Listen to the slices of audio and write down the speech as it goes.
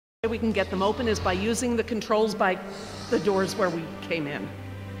We can get them open is by using the controls by the doors where we came in.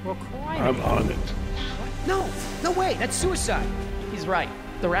 Well, I'm on it. No way, that's suicide. He's right.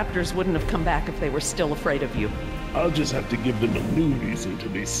 The raptors wouldn't have come back if they were still afraid of you. I'll just have to give them a new reason to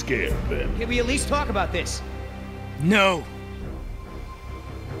be scared then. Can we at least talk about this? No.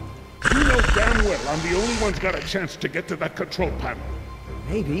 You know damn well I'm the only one's got a chance to get to that control panel.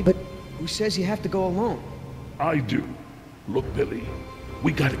 Maybe, but who says you have to go alone? I do. Look, Billy,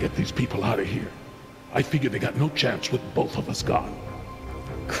 we gotta get these people out of here. I figure they got no chance with both of us gone.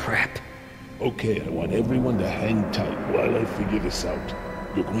 Crap. Okay, I want everyone to hang tight while I figure this out.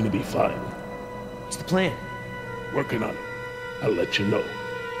 You're going to be fine. What's the plan? Working on it. I'll let you know.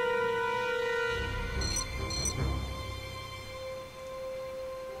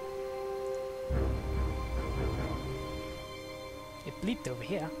 It bleeped over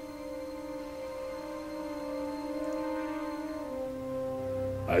here.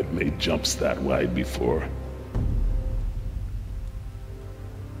 I've made jumps that wide before.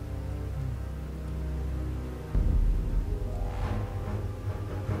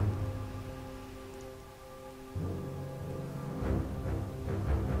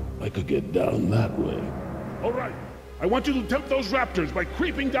 I could get down that way. All right. I want you to tempt those raptors by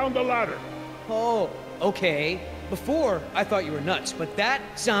creeping down the ladder. Oh, okay. Before, I thought you were nuts, but that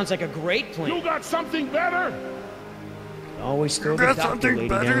sounds like a great plan. You got something better? Always throw the doctor lady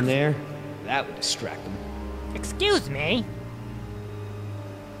down there. That would distract them. Excuse me?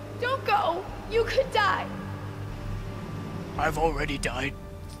 Don't go! You could die! I've already died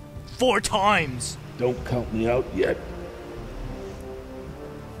 4 times. Don't count me out yet.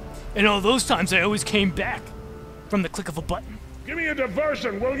 And all those times I always came back from the click of a button. Give me a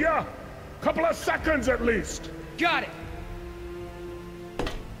diversion, will ya? Couple of seconds at least. Got it!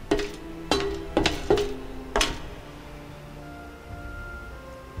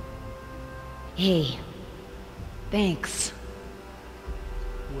 Hey. Thanks.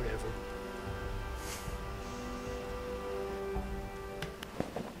 Whatever.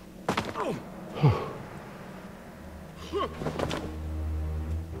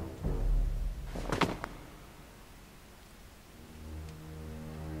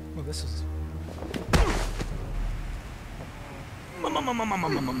 Well, this is...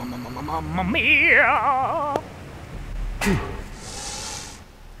 Mamma mia!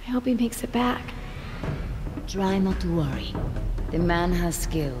 I hope he makes it back. Try not to worry. The man has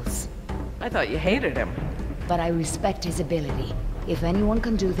skills. I thought you hated him. But I respect his ability. If anyone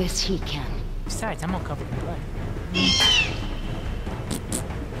can do this, he can. Besides, I'm all covered in blood.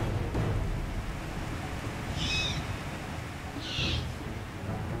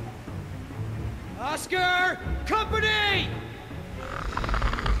 Oscar! Company!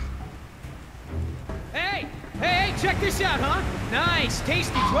 Hey, check this out, huh? Nice,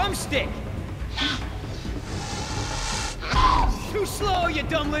 tasty drumstick! Too slow, you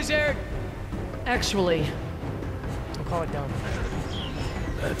dumb lizard! Actually, I'll call it done.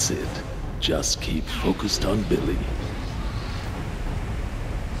 That's it. Just keep focused on Billy.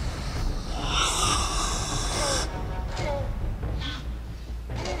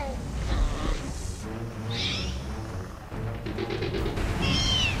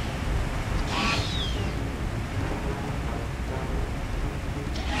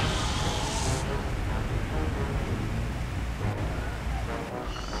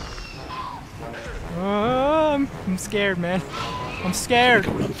 I'm scared, man. I'm scared.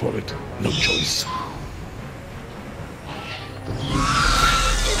 Take a run for it. No choice. You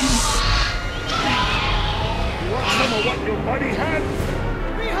want some of what your buddy had?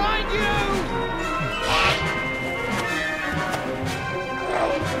 Behind you!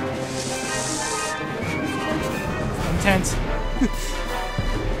 Intense.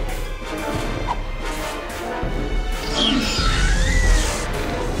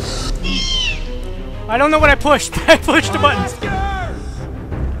 I don't know what I pushed. I pushed the buttons. Come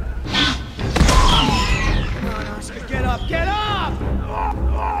on, Oscar, get up, get up!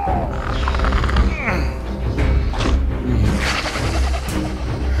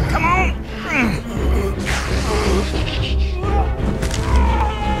 Come on.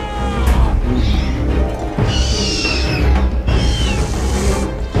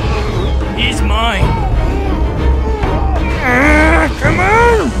 He's mine. Come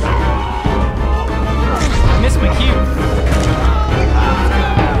on. Miss my cue.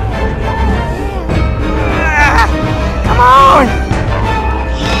 Come on!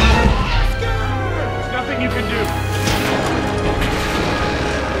 There's nothing you can do.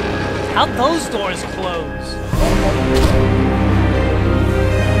 How'd those doors close?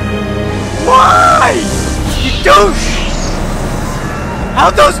 Why? You douche!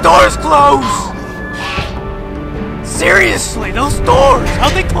 How'd those doors close? Seriously, those doors!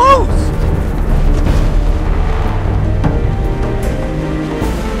 How'd they close?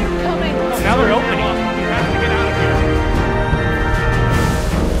 Now they're opening. We have to get out of here.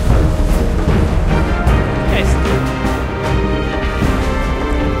 Yes.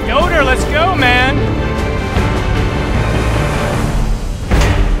 Yoder, let's go, man.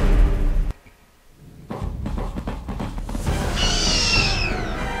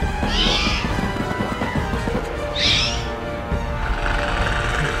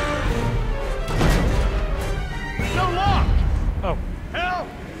 No lock! Oh. Help!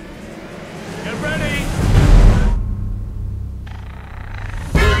 Get ready!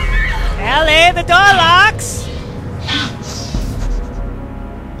 Ellie, the door locks.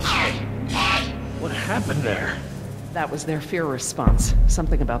 What happened there? That was their fear response.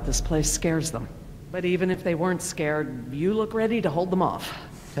 Something about this place scares them. But even if they weren't scared, you look ready to hold them off.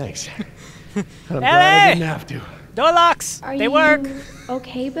 Thanks. I'm glad I didn't have to. Door locks. They work.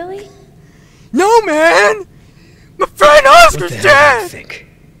 Okay, Billy? No, man! My friend Oscar's dead! Think?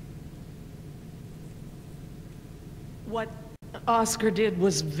 What Oscar did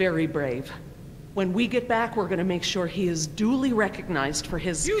was very brave. When we get back, we're gonna make sure he is duly recognized for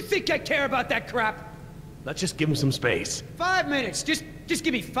his... You think I care about that crap? Let's just give him some space. 5 minutes. Just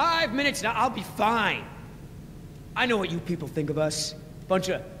give me 5 minutes and I'll be fine. I know what you people think of us. Bunch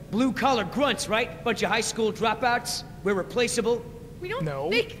of blue-collar grunts, right? Bunch of high school dropouts. We're replaceable. We don't No.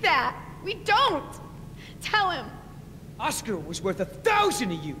 think that. We don't. Tell him. Oscar was worth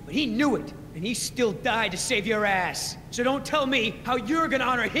 1,000 of you, but he knew it. And he still died to save your ass. So don't tell me how you're gonna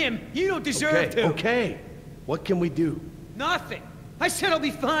honor him. You don't deserve to. Okay. What can we do? Nothing. I said I'll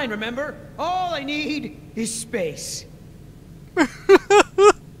be fine, remember? All I need is space. I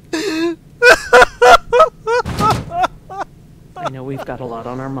know we've got a lot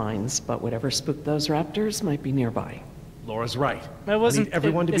on our minds, but whatever spooked those raptors might be nearby. Laura's right. It wasn't. I need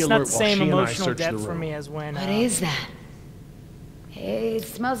everyone to be it's alert not the while same she and I emotional search the depth for room. me as when. What is that? It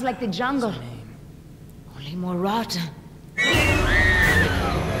smells like the jungle. Only more rotten.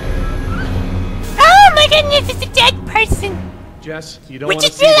 Oh my goodness, it's a dead person! Jess, you don't We want to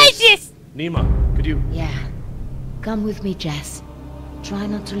just see realized this. this! Nima, could you... Yeah. Come with me, Jess. Try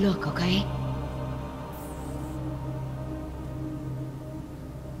not to look, okay?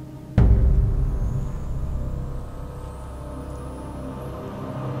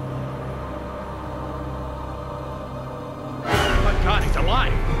 Oh my God, he's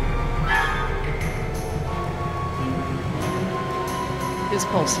alive! His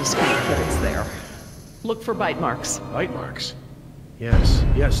pulse is faint, but it's there. Look for bite marks. Bite marks.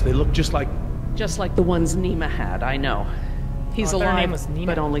 Yes, they look just like... Just like the ones Nima had, I know. He's Oh, I thought her name alive, was Nina.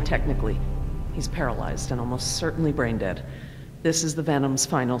 but only technically. He's paralyzed and almost certainly brain dead. This is the Venom's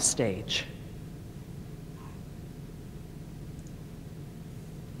final stage.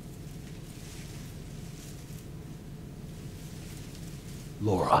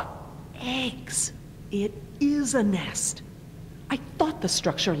 Laura. Eggs. It is a nest. I thought the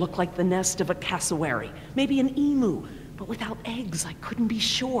structure looked like the nest of a cassowary, maybe an emu, but without eggs, I couldn't be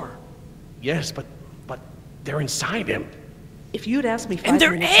sure. Yes, but they're inside him. If you'd asked me 5 And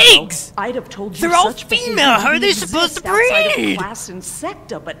they're minutes ago, eggs! I'd have told you They're all such behavior female. How are didn't they supposed to exist outside of breed? class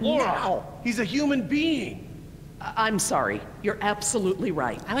Insecta, but Laura, now... he's a human being. I'm sorry. You're absolutely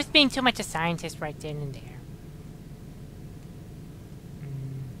right. I was being too much a scientist right then and there.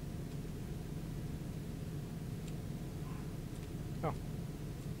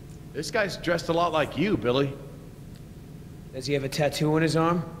 This guy's dressed a lot like you, Billy. Does he have a tattoo on his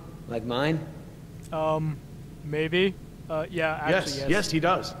arm? Like mine? Maybe. Yeah, actually, Yes, he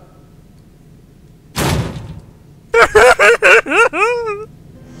does. What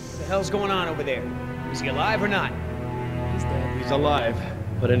the hell's going on over there? Is he alive or not? He's dead. He's alive,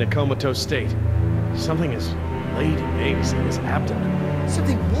 but in a comatose state. Something has laid eggs in his abdomen.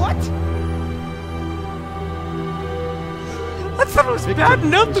 Something what? I thought it was bad Victim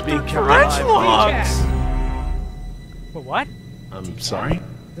enough is that being they're kept tarantula alive. hogs. But what? I'm sorry?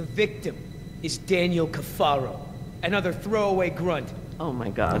 The victim is Daniel Cafaro, another throwaway grunt. Oh my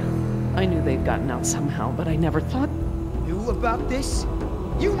god. I knew they'd gotten out somehow, but I never thought... Knew about this?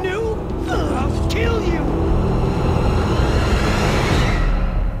 You knew? I'll kill you!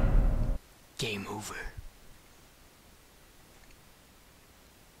 Game over.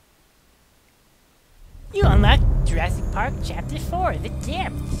 You unlocked Jurassic Park Chapter 4, The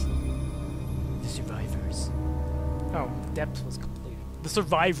Depths. The survivors. Oh, the depth was completed. The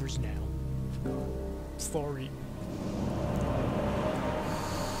survivors now. Sorry.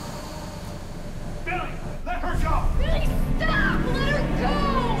 Billy, let her go! Billy, stop! Let her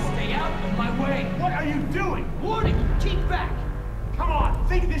Stay out of my way! What are you doing? Warning! Keep back! Come on,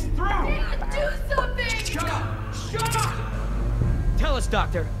 think this through! Do something! Shut up! Shut up! Tell us,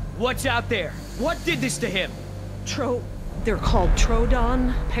 Doctor, what's out there? What did this to him? They're called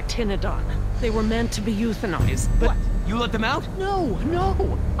Trodon Pectinodon. They were meant to be euthanized, but... What? You let them out? No.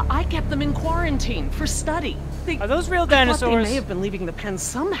 I kept them in quarantine for study. Are those real I thought dinosaurs? they may have been leaving the pen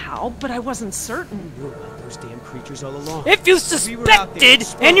somehow, but I wasn't certain. You knew about those damn creatures all along. If you suspected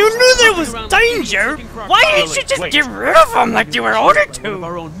and you knew there was danger, why didn't you just get rid of them like you were ordered One of to?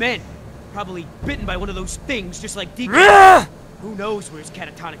 our own men. Probably bitten by one of those things, just like Deacon. Ugh! Who knows where his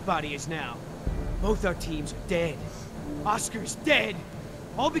catatonic body is now? Both our teams are dead. Oscar's dead.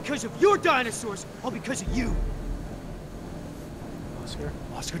 All because of your dinosaurs. All because of you.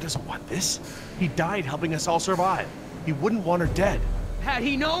 Oscar doesn't want this. He died helping us all survive. He wouldn't want her dead. Had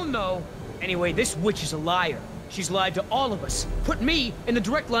he known, though. Anyway, this witch is a liar. She's lied to all of us. Put me in the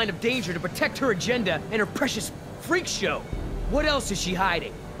direct line of danger to protect her agenda and her precious freak show. What else is she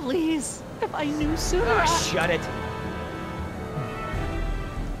hiding? Please, if I knew sooner. Ah, shut it.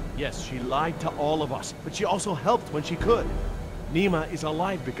 Yes, she lied to all of us, but she also helped when she could. Nima is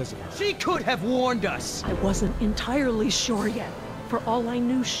alive because of her. She could have warned us. I wasn't entirely sure yet. For all I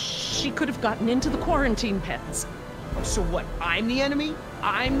knew, she could have gotten into the quarantine pens. So what, I'm the enemy?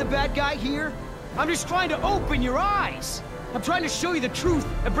 I'm the bad guy here? I'm just trying to open your eyes. I'm trying to show you the truth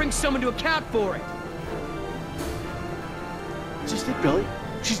and bring someone to account for it. Just it, Billy.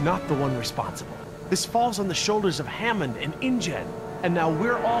 She's not the one responsible. This falls on the shoulders of Hammond and InGen, and now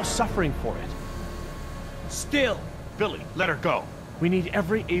we're all suffering for it. Still. Billy, let her go. We need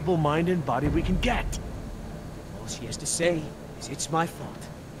every able mind and body we can get. All she has to say is it's my fault.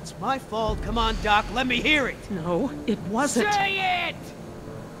 It's my fault. Come on, Doc, let me hear it. No, it wasn't. Say it!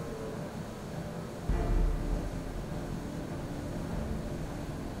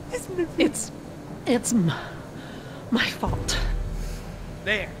 It's my fault.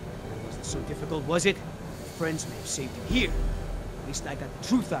 There. Wasn't so difficult, was it? Friends may have saved you here. At least I got the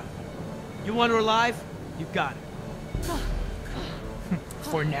truth out of you. You want her alive? You got her.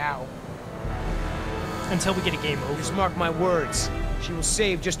 For now. Until we get a game over. Just mark my words. She will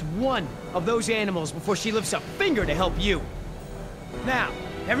save just one of those animals before she lifts a finger to help you. Now,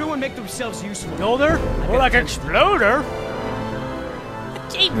 everyone make themselves useful. Builder? More like exploder?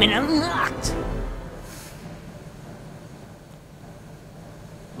 Achievement unlocked!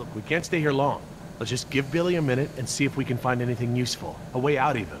 Look, we can't stay here long. Let's just give Billy a minute and see if we can find anything useful. A way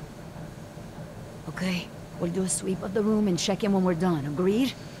out, even. Okay, we'll do a sweep of the room and check in when we're done.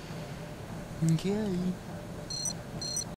 Agreed? Okay.